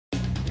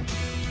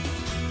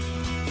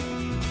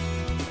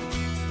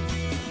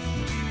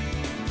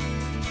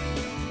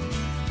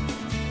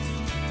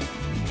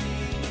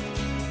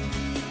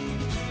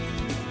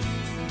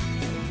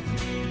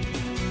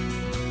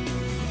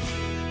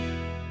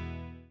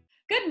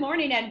Good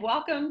morning and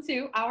welcome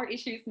to Our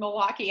Issues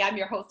Milwaukee. I'm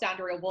your host,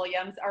 Andrea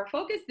Williams. Our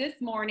focus this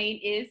morning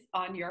is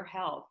on your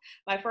health.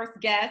 My first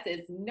guest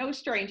is no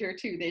stranger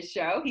to this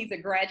show. He's a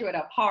graduate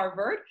of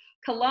Harvard,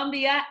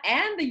 Columbia,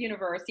 and the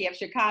University of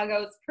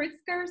Chicago's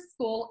Pritzker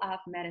School of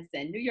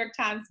Medicine. New York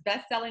Times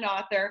bestselling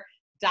author,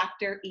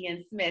 Dr.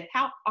 Ian Smith.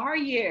 How are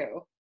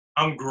you?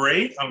 I'm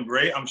great.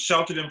 I'm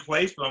sheltered in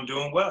place, but I'm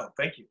doing well.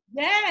 Thank you.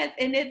 Yes,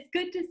 and it's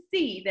good to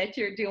see that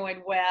you're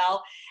doing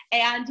well.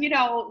 And,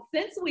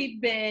 since we've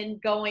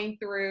been going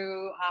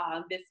through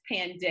this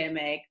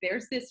pandemic,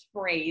 there's this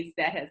phrase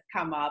that has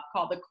come up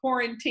called the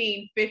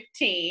quarantine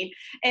 15.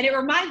 And it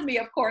reminds me,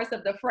 of course,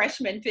 of the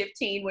freshman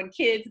 15 when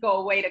kids go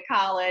away to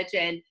college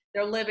and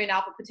they're living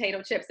off of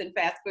potato chips and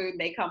fast food, and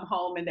they come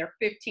home and they're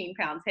 15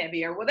 pounds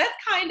heavier. Well, that's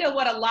kind of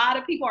what a lot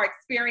of people are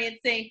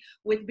experiencing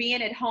with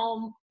being at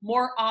home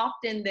more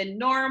often than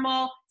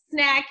normal,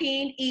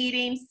 snacking,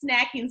 eating,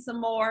 snacking some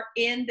more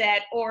in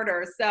that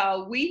order.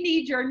 So we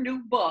need your new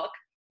book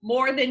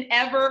more than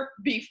ever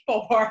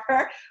before,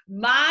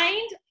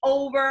 Mind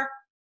Over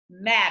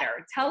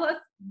Matter. Tell us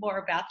more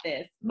about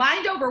this.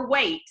 Mind over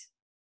weight.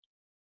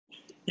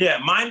 Yeah,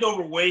 mind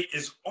over weight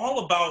is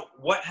all about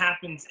what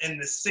happens in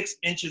the 6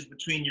 inches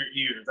between your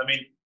ears. I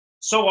mean,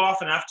 so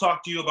often I've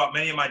talked to you about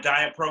many of my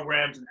diet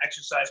programs and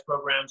exercise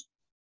programs.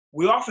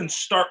 We often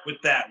start with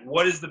that.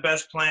 What is the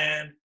best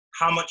plan?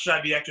 How much should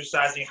I be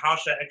exercising? How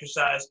should I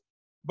exercise?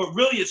 But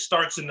really it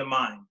starts in the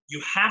mind.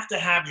 You have to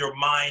have your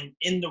mind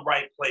in the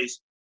right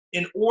place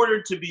in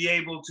order to be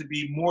able to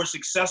be more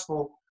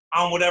successful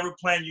on whatever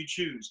plan you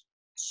choose.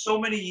 So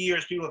many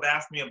years people have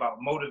asked me about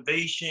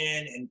motivation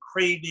and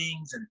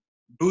cravings and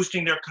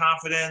boosting their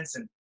confidence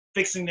and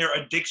fixing their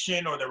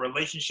addiction or their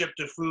relationship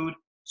to food.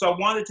 So I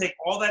wanted to take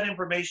all that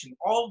information,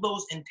 all of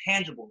those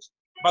intangibles.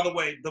 By the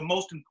way, the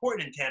most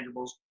important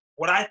intangibles,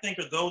 what I think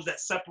are those that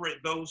separate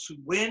those who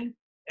win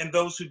and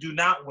those who do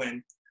not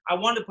win. I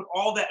wanted to put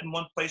all that in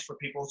one place for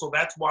people. So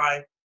that's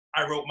why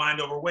I wrote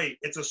Mind Over Weight.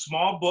 It's a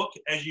small book,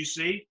 as you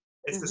see.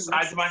 It's the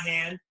size of my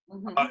hand.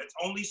 It's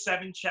only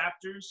 7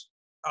 chapters.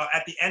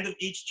 At the end of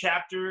each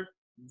chapter,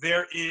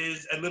 there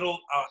is a little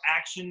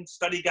action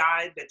study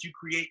guide that you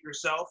create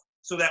yourself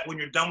so that when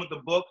you're done with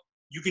the book,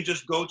 you can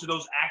just go to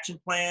those action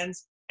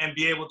plans and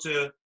be able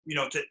to,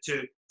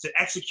 to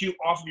execute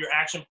off of your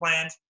action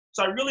plans.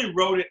 So I really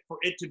wrote it for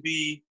it to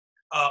be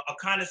a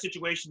kind of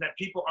situation that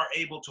people are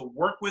able to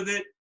work with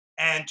it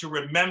and to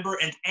remember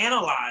and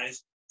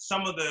analyze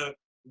some of the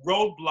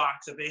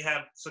roadblocks that they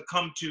have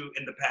succumbed to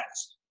in the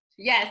past.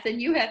 Yes,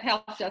 and you have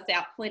helped us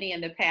out plenty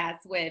in the past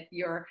with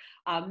your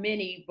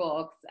mini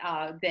books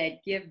that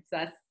gives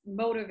us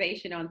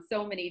motivation on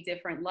so many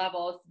different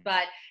levels.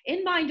 But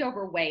in Mind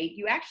Over Weight,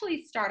 you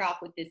actually start off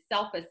with this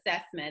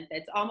self-assessment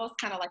that's almost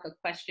kind of like a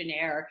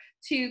questionnaire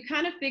to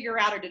kind of figure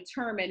out or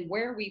determine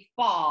where we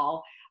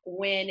fall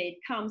when it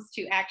comes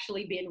to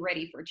actually being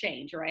ready for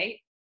change, right?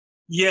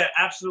 Yeah,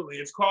 absolutely.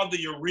 It's called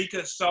the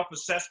Eureka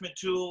self-assessment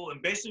tool.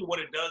 And basically what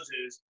it does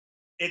is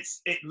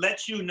it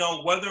lets you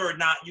know whether or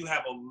not you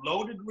have a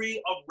low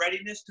degree of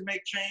readiness to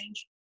make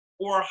change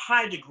or a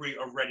high degree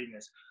of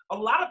readiness. A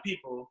lot of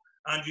people,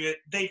 Andrea,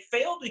 they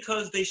fail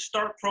because they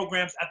start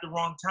programs at the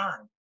wrong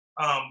time.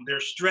 They're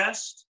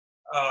stressed.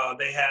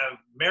 They have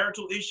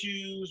marital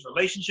issues,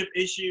 relationship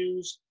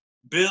issues,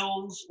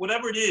 bills,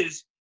 whatever it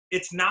is.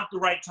 It's not the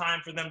right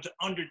time for them to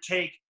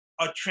undertake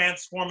a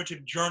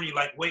transformative journey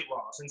like weight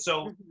loss. And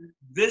so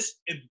this,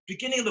 at the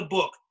beginning of the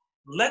book,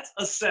 let's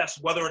assess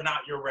whether or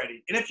not you're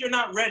ready. And if you're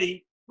not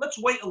ready, let's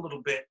wait a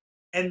little bit.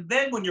 And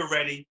then when you're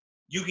ready,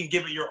 you can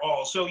give it your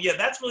all. So yeah,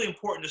 that's really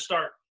important to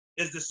start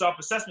is the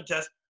self-assessment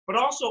test, but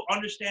also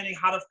understanding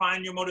how to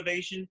find your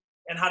motivation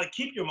and how to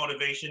keep your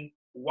motivation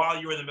while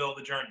you're in the middle of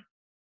the journey.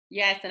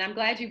 Yes, and I'm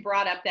glad you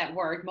brought up that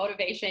word,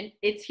 motivation.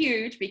 It's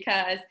huge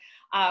because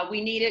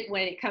we need it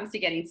when it comes to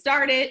getting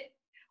started.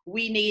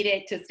 We need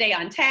it to stay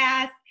on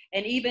task.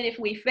 And even if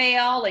we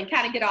fail and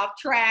kind of get off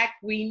track,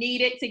 we need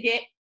it to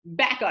get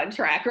back on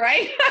track,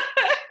 right?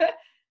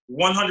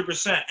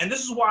 100%. And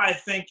this is why I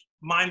think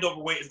Mind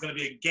Over Weight is going to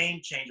be a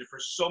game changer for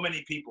so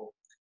many people.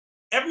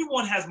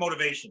 Everyone has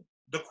motivation.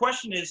 The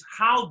question is,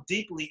 how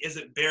deeply is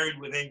it buried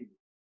within you?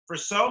 For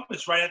some,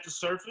 it's right at the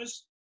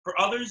surface. For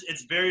others,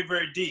 it's very,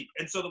 very deep.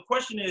 And so the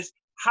question is,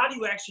 how do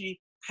you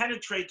actually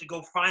penetrate to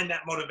go find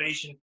that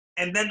motivation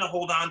and then to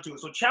hold on to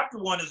it? So chapter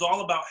 1 is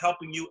all about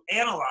helping you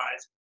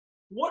analyze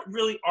what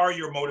really are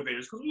your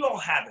motivators, because we all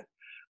have it.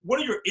 What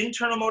are your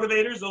internal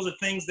motivators? Those are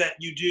things that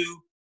you do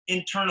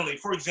internally.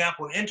 For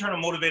example, an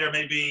internal motivator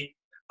may be,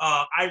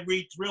 I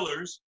read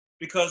thrillers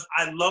because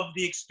I love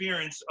the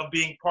experience of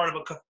being part of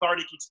a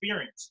cathartic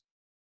experience.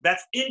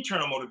 That's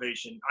internal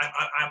motivation.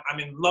 I'm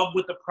in love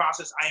with the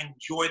process. I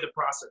enjoy the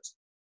process.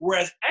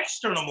 Whereas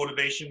external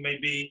motivation may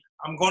be,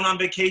 I'm going on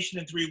vacation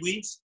in 3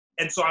 weeks,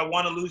 and so I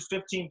want to lose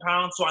 15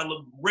 pounds so I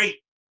look great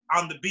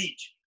on the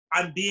beach.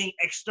 I'm being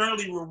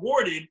externally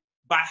rewarded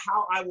by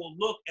how I will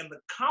look and the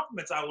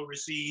compliments I will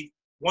receive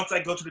once I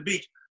go to the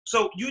beach.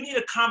 So you need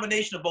a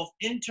combination of both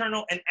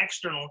internal and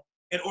external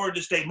in order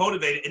to stay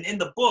motivated. And in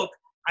the book,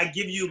 I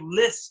give you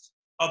lists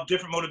of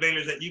different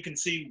motivators that you can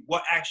see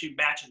what actually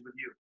matches with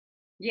you.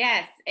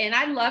 Yes, and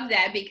I love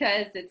that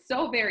because it's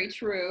so very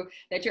true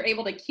that you're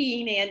able to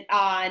keen in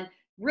on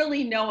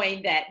really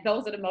knowing that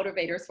those are the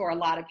motivators for a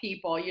lot of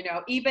people. You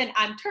know, even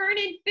I'm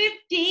turning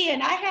 50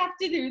 and I have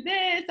to do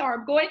this, or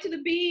I'm going to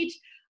the beach,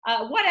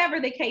 whatever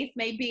the case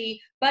may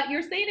be. But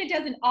you're saying it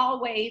doesn't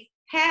always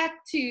have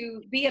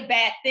to be a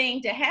bad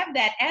thing to have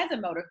that as a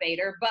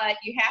motivator, but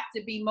you have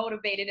to be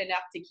motivated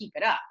enough to keep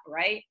it up,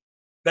 right?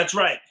 That's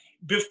right.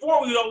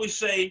 Before, we would always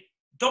say,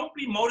 don't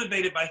be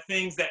motivated by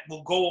things that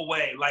will go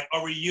away, like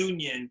a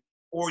reunion,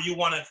 or you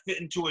want to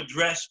fit into a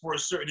dress for a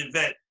certain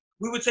event.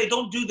 We would say,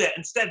 don't do that.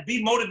 Instead,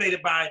 be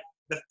motivated by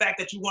the fact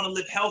that you want to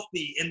live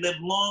healthy and live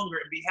longer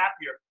and be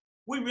happier.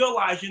 We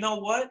realize, you know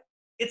what?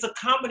 It's a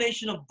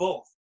combination of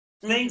both.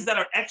 Things that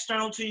are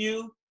external to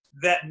you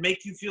that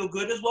make you feel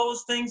good, as well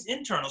as things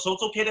internal. So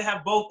it's okay to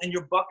have both in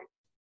your bucket.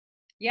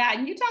 Yeah,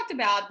 and you talked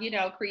about, you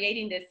know,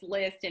 creating this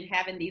list and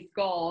having these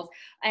goals.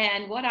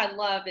 And what I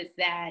love is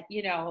that,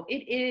 you know,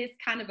 it is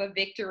kind of a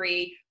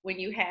victory when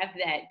you have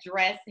that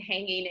dress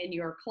hanging in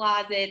your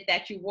closet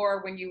that you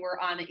wore when you were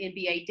on an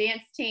NBA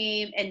dance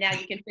team and now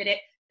you can fit it.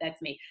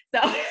 That's me.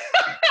 So,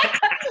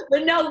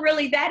 but no,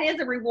 really, that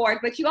is a reward.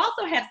 But you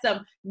also have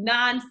some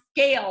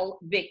non-scale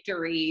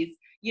victories,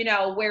 you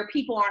know, where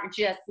people aren't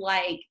just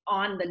like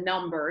on the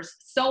numbers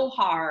so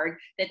hard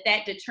that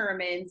that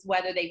determines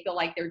whether they feel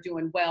like they're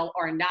doing well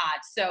or not.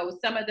 So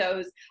some of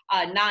those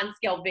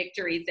non-scale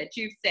victories that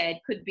you've said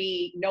could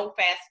be no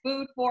fast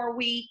food for a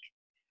week,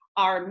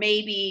 or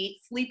maybe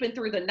sleeping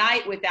through the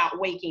night without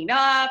waking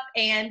up.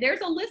 And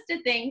there's a list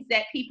of things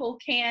that people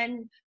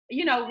can,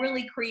 you know,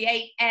 really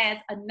create as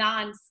a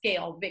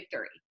non-scale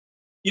victory.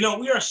 You know,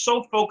 we are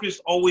so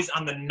focused always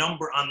on the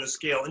number on the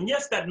scale. And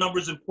yes, that number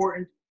is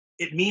important.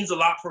 It means a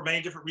lot for many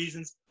different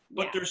reasons,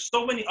 but Yeah. there's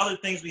so many other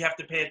things we have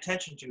to pay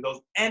attention to. Those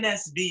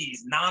NSVs,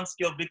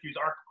 non-scale victories,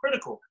 are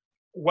critical.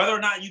 Whether or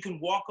not you can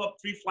walk up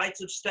 3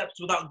 flights of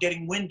steps without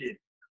getting winded.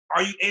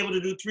 Are you able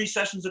to do 3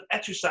 sessions of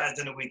exercise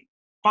in a week?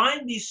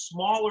 Find these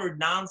smaller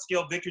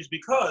non-scale victories,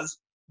 because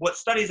what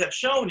studies have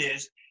shown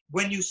is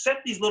when you set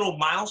these little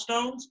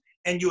milestones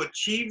and you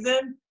achieve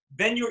them,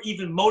 then you're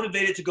even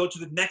motivated to go to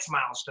the next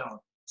milestone.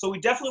 So we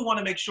definitely want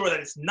to make sure that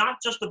it's not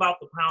just about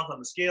the pounds on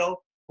the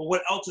scale, but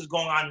what else is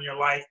going on in your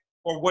life,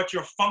 or what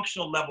your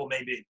functional level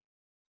may be.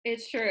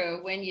 It's true.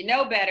 When you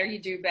know better,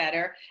 you do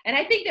better. And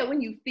I think that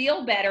when you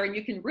feel better and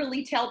you can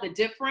really tell the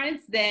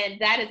difference, then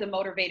that is a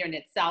motivator in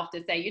itself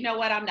to say, you know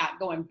what, I'm not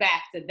going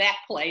back to that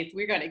place.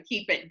 We're going to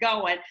keep it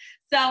going.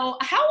 So,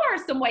 how are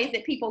some ways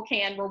that people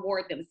can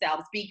reward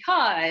themselves?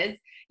 Because,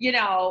 you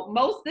know,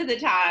 most of the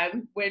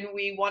time when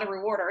we want to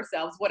reward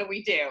ourselves, what do?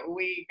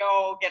 We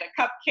go get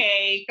a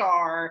cupcake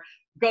or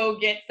go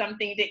get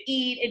something to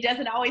eat. It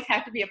doesn't always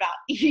have to be about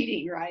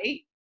eating,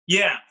 right?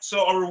 Yeah,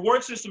 so a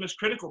reward system is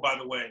critical, by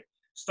the way.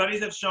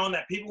 Studies have shown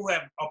that people who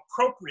have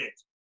appropriate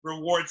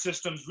reward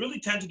systems really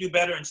tend to do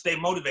better and stay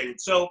motivated.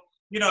 So,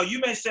 you know, you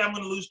may say, I'm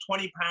going to lose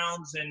 20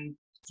 pounds in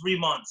 3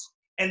 months.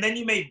 And then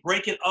you may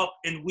break it up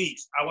in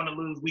weeks. I want to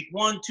lose week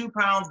 1, 2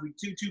 pounds, week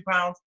 2, 2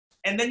 pounds.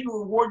 And then you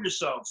reward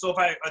yourself. So if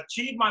I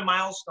achieve my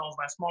milestones,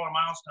 my smaller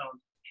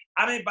milestones,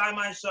 I may buy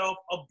myself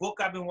a book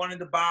I've been wanting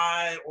to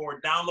buy,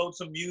 or download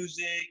some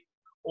music,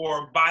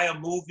 or buy a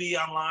movie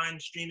online,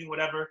 streaming,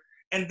 whatever.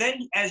 And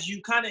then as you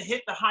kind of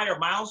hit the higher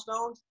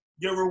milestones,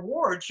 your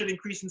reward should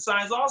increase in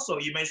size also.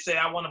 You may say,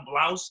 I want a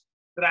blouse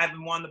that I've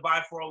been wanting to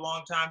buy for a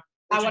long time.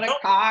 I want a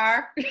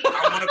car.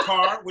 I want a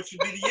car, which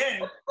would be the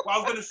end. Well, I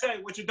was going to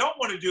say, what you don't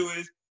want to do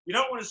is, you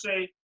don't want to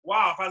say,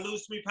 wow, if I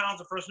lose 3 pounds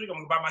the first week, I'm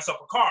going to buy myself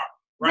a car,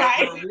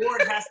 right? The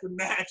reward has to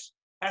match,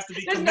 has to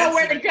be There's commensurate.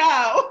 nowhere to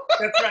go.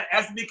 That's right. It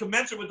has to be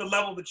commensurate with the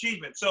level of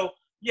achievement. So,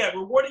 yeah,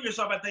 rewarding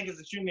yourself, I think, is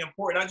extremely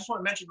important. I just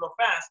want to mention real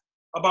fast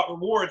about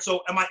reward.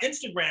 So, on my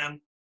Instagram,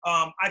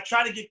 I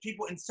try to give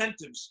people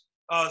incentives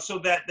so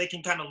that they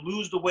can kind of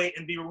lose the weight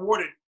and be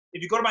rewarded.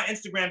 If you go to my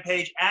Instagram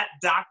page at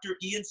Dr.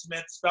 Ian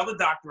Smith, spell the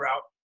doctor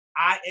out,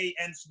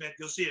 IAN Smith,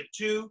 you'll see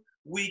a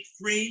 2-week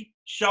free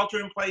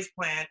shelter-in-place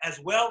plan, as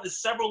well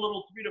as several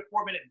little 3 to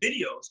 4 minute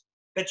videos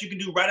that you can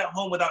do right at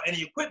home without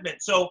any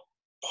equipment. So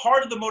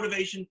part of the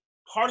motivation,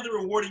 part of the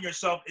rewarding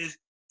yourself is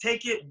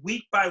take it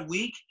week by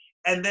week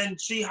and then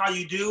see how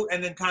you do,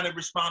 and then kind of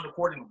respond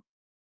accordingly.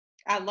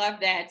 I love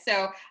that.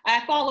 So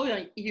I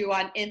follow you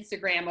on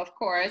Instagram, of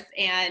course,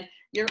 and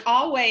you're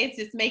always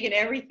just making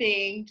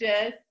everything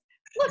just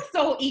look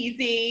so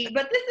easy.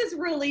 But this is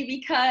really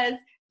because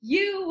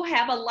you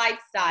have a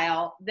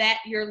lifestyle that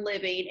you're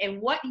living,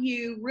 and what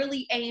you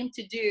really aim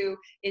to do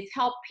is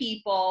help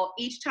people.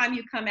 Each time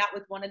you come out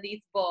with one of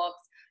these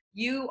books,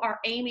 you are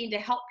aiming to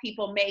help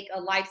people make a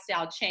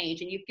lifestyle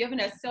change. And you've given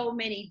us so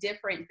many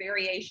different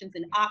variations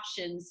and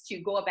options to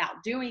go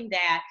about doing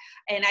that.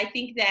 And I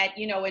think that,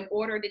 you know, in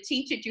order to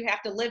teach it, you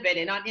have to live it.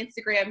 And on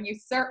Instagram, you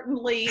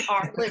certainly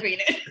are living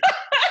it.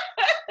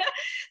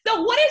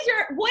 So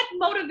what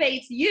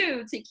motivates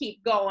you to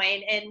keep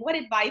going? And what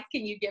advice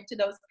can you give to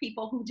those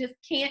people who just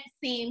can't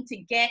seem to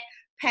get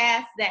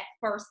past that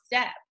first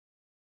step?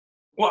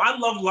 Well, I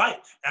love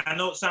life. I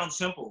know it sounds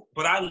simple,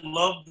 but I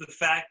love the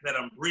fact that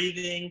I'm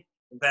breathing,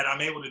 that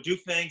I'm able to do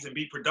things and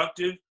be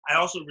productive. I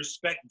also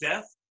respect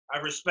death. I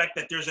respect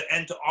that there's an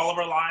end to all of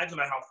our lives, no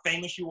matter how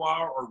famous you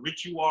are, or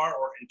rich you are,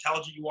 or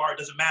intelligent you are, it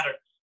doesn't matter.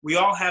 We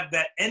all have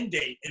that end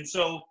date.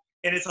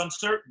 And it's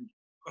uncertain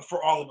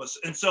for all of us.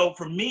 And so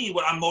for me,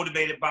 what I'm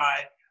motivated by,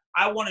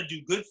 I want to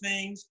do good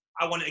things.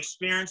 I want to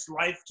experience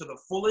life to the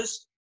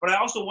fullest, but I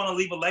also want to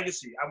leave a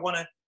legacy. I want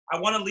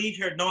to leave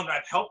here knowing that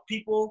I've helped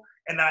people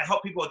and that I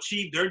help people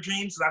achieve their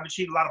dreams, because I've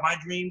achieved a lot of my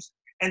dreams.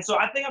 And so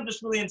I think I'm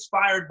just really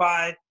inspired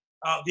by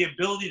the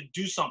ability to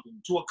do something,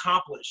 to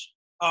accomplish.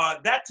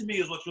 That to me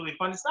is what's really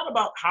fun. It's not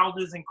about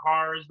houses and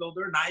cars, though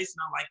they're nice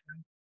and I like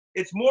them.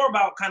 It's more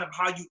about kind of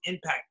how you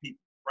impact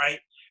people, right?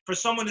 For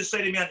someone to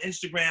say to me on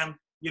Instagram,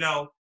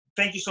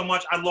 thank you so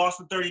much. I lost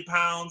the 30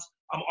 pounds.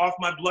 I'm off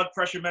my blood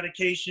pressure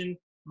medication.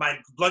 My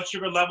blood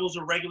sugar levels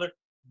are regular.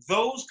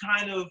 Those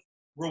kind of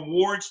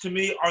rewards to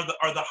me are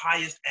the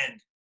highest end.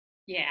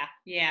 Yeah,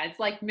 it's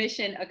like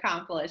mission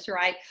accomplished,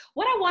 right?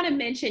 What I want to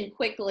mention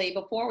quickly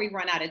before we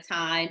run out of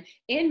time,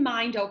 in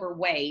Mind Over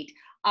Weight,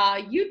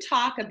 you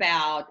talk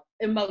about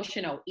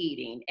emotional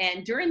eating.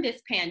 And during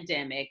this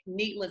pandemic,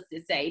 needless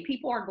to say,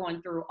 people are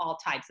going through all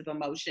types of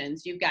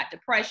emotions. You've got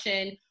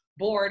depression,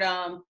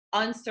 boredom,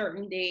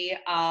 uncertainty,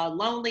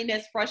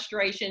 loneliness,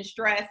 frustration,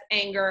 stress,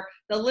 anger.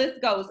 The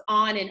list goes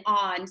on and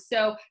on.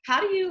 So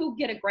how do you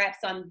get a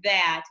grasp on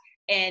that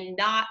and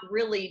not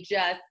really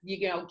just,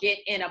 get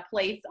in a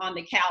place on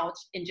the couch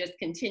and just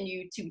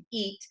continue to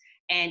eat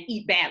and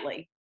eat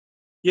badly?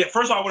 Yeah,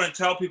 first of all, I want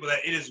to tell people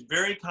that it is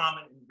very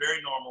common and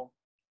very normal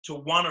to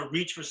want to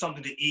reach for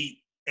something to eat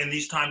in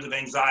these times of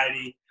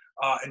anxiety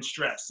and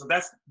stress. So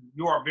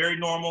you are very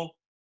normal.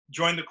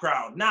 Join the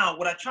crowd. Now,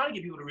 what I try to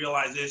get people to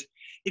realize is,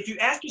 if you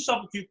ask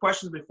yourself a few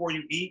questions before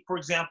you eat, for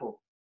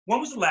example, when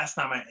was the last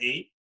time I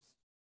ate?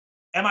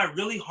 Am I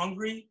really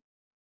hungry?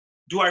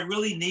 Do I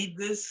really need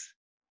this?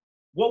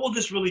 What will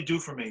this really do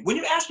for me? When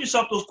you ask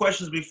yourself those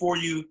questions before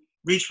you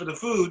reach for the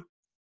food,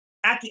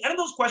 at the end of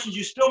those questions,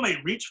 you still may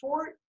reach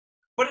for it,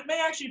 but it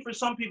may actually, for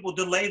some people,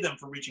 delay them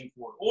from reaching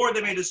for it. Or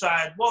they may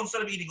decide, well,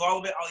 instead of eating all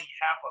of it, I'll eat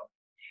half of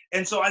it.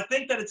 And so I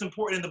think that it's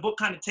important, and the book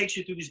kind of takes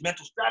you through these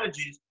mental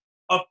strategies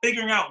of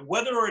figuring out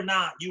whether or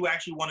not you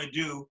actually want to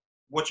do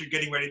what you're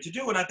getting ready to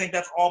do. And I think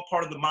that's all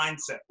part of the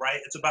mindset, right?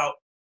 It's about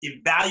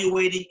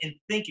evaluating and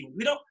thinking.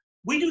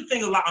 We do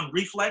things a lot on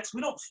reflex.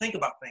 We don't think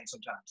about things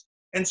sometimes.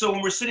 And so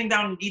when we're sitting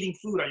down and eating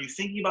food, are you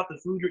thinking about the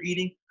food you're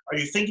eating? Are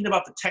you thinking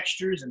about the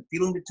textures and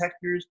feeling the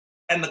textures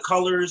and the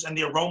colors and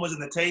the aromas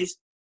and the taste?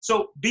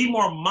 So be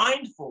more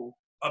mindful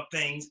of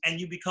things, and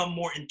you become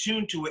more in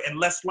tune to it and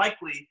less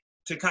likely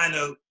to kind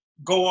of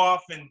go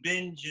off and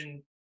binge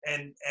and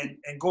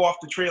go off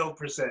the trail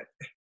per se.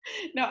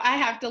 No, I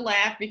have to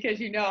laugh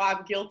because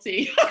I'm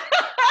guilty.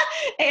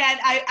 And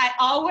I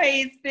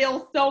always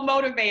feel so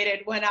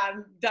motivated when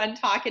I'm done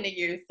talking to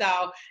you.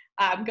 So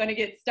I'm going to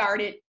get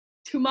started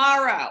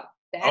tomorrow.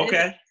 That is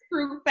a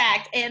true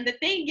fact. And the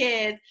thing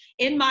is,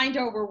 in Mind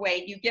Over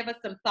Weight, you give us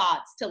some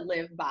thoughts to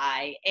live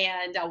by.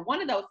 And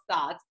one of those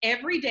thoughts,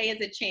 every day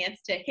is a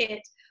chance to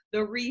hit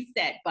the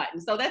reset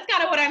button. So that's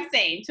kind of what I'm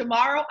saying.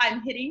 Tomorrow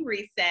I'm hitting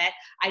reset.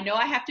 I know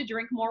I have to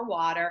drink more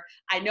water.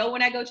 I know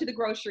when I go to the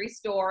grocery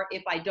store,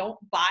 if I don't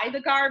buy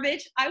the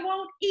garbage, I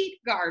won't eat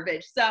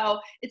garbage. So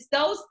it's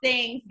those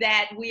things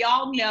that we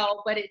all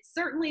know, but it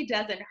certainly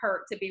doesn't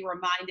hurt to be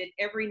reminded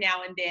every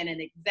now and then.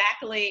 And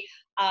exactly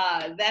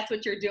that's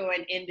what you're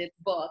doing in this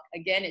book.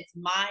 Again, it's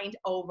Mind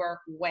Over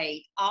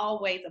Weight.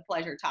 Always a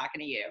pleasure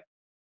talking to you.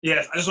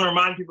 Yes, I just want to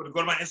remind people to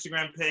go to my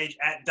Instagram page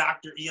at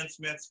Dr. Ian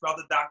Smith, spell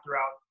the doctor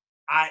out,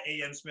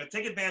 I-A-N Smith.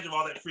 Take advantage of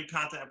all that free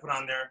content I put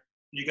on there.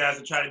 You guys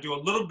will try to do a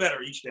little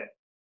better each day.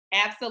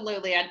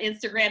 Absolutely. On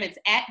Instagram, it's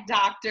at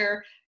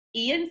Dr.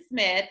 Ian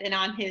Smith. And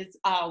on his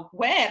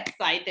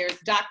website, there's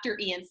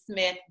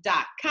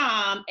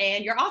driansmith.com.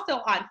 And you're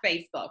also on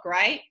Facebook,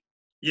 right?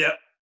 Yep.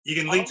 You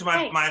can link to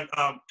my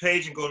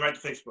page and go right to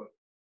Facebook.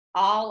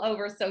 All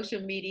over social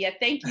media.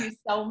 Thank you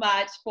so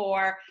much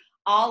for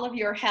all of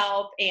your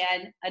help,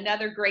 and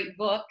another great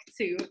book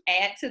to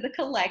add to the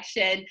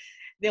collection.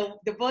 The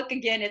book,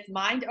 again, is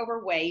Mind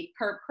Over Weight,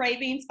 Curb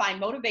Cravings, Find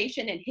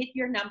Motivation, and Hit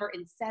Your Number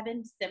in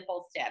 7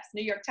 Simple Steps.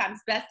 New York Times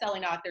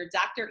bestselling author,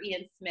 Dr.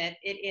 Ian Smith.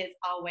 It is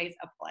always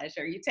a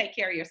pleasure. You take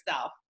care of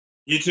yourself.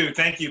 You too.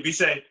 Thank you. Be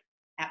safe.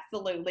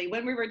 Absolutely.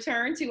 When we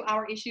return to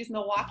Our Issues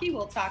Milwaukee,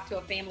 we'll talk to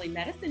a family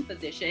medicine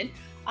physician.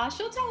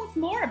 She'll tell us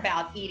more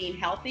about eating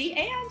healthy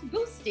and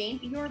boosting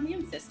your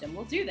immune system.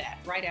 We'll do that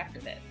right after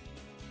this.